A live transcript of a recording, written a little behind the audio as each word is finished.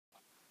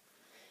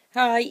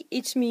Hi,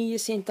 it's me,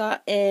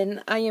 Jacinta,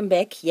 and I am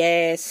back,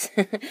 yes,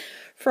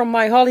 from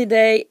my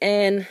holiday.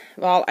 And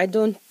well, I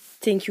don't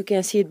think you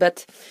can see it,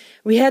 but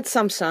we had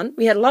some sun.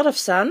 We had a lot of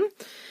sun,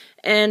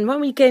 and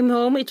when we came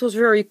home, it was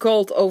very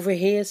cold over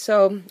here,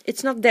 so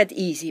it's not that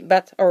easy,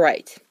 but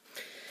alright.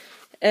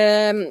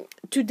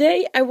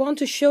 Today, I want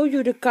to show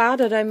you the card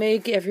that I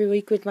make every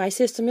week with my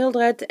sister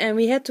Mildred, and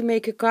we had to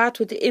make a card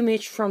with the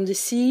image from the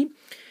sea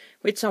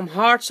with some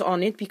hearts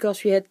on it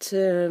because we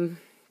had.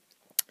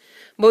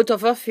 Both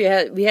of us, we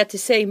had the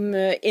same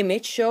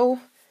image, so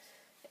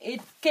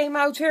it came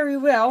out very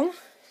well.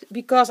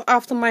 Because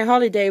after my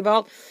holiday,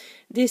 well,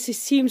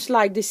 seems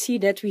like the sea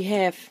that we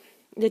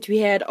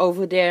had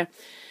over there,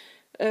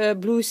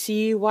 blue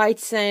sea, white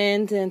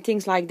sand, and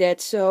things like that.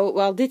 So,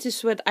 well, this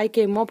is what I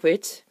came up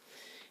with,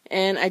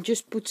 and I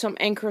just put some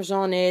anchors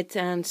on it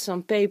and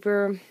some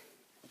paper.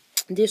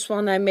 This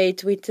one I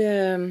made with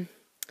a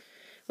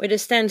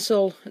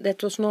stencil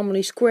that was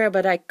normally square,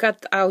 but I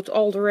cut out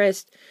all the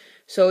rest.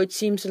 So it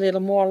seems a little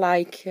more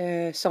like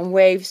some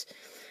waves.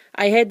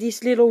 I had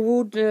these little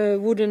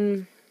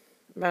wooden,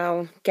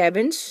 well,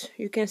 cabins,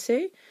 you can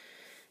say.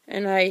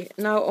 And I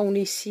now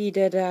only see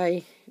that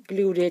I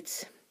glued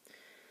it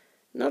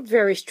not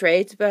very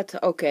straight, but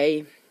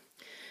okay.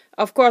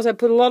 Of course, I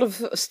put a lot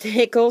of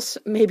stickles,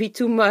 maybe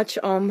too much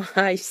on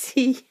my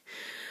sea.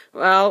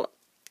 Well,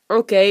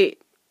 okay.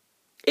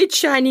 It's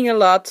shining a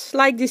lot,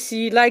 like the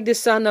sea, like the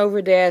sun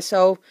over there.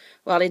 So,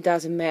 well, it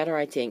doesn't matter,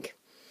 I think.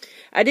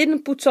 I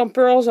didn't put some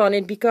pearls on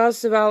it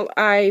because, well,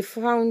 I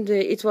found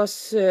it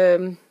was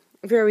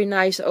very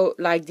nice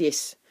like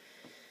this.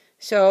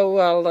 So,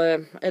 well,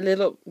 a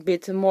little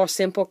bit more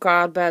simple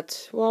card,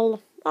 but, well,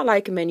 I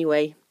like them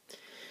anyway.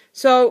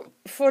 So,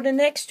 for the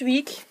next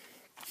week,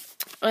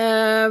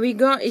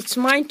 it's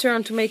my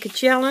turn to make a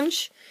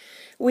challenge.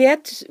 We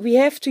have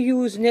to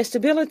use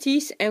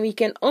nestabilities, and we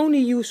can only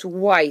use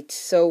white.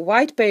 So,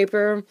 white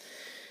paper.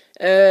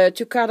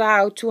 To cut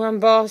out, to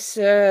emboss,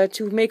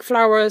 to make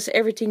flowers,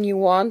 everything you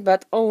want,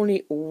 but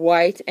only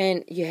white.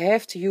 And you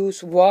have to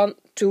use 1,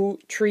 2,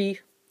 3,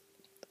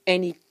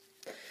 any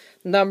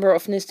number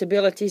of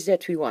nestabilities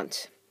that we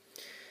want.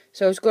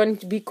 So it's going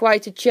to be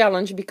quite a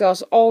challenge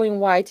because all in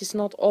white is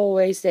not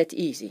always that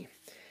easy.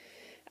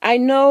 I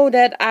know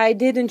that I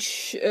didn't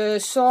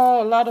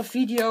saw a lot of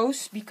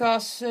videos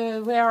because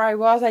where I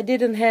was, I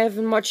didn't have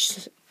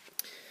much.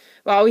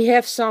 Well, we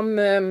have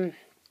some.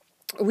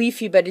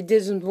 Wi-Fi, but it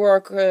doesn't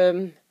work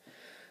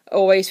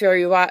always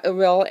very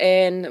well.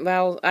 And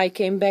well, I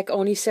came back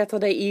only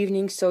Saturday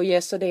evening, so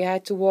yesterday I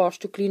had to wash,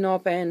 to clean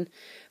up, and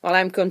well,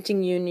 I'm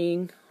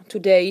continuing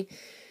today.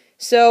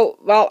 So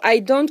well, I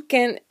don't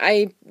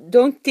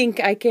think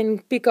I can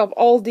pick up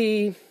all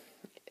the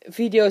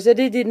videos that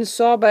I didn't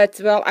saw, but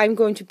well, I'm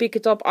going to pick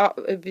it up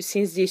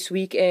since this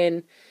week,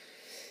 and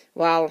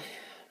well,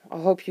 I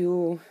hope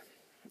you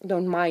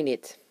don't mind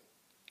it.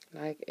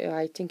 Like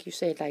I think you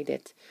say it like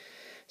that.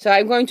 So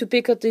I'm going to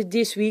pick up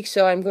this week,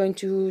 so I'm going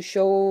to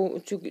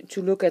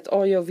to look at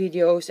all your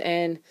videos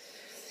and,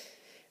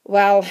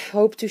 well,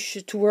 hope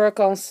to work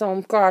on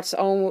some cards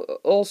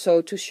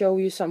also to show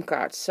you some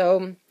cards.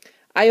 So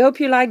I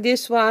hope you like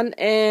this one,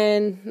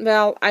 and,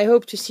 well, I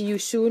hope to see you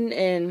soon,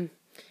 and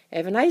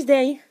have a nice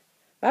day.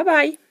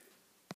 Bye-bye.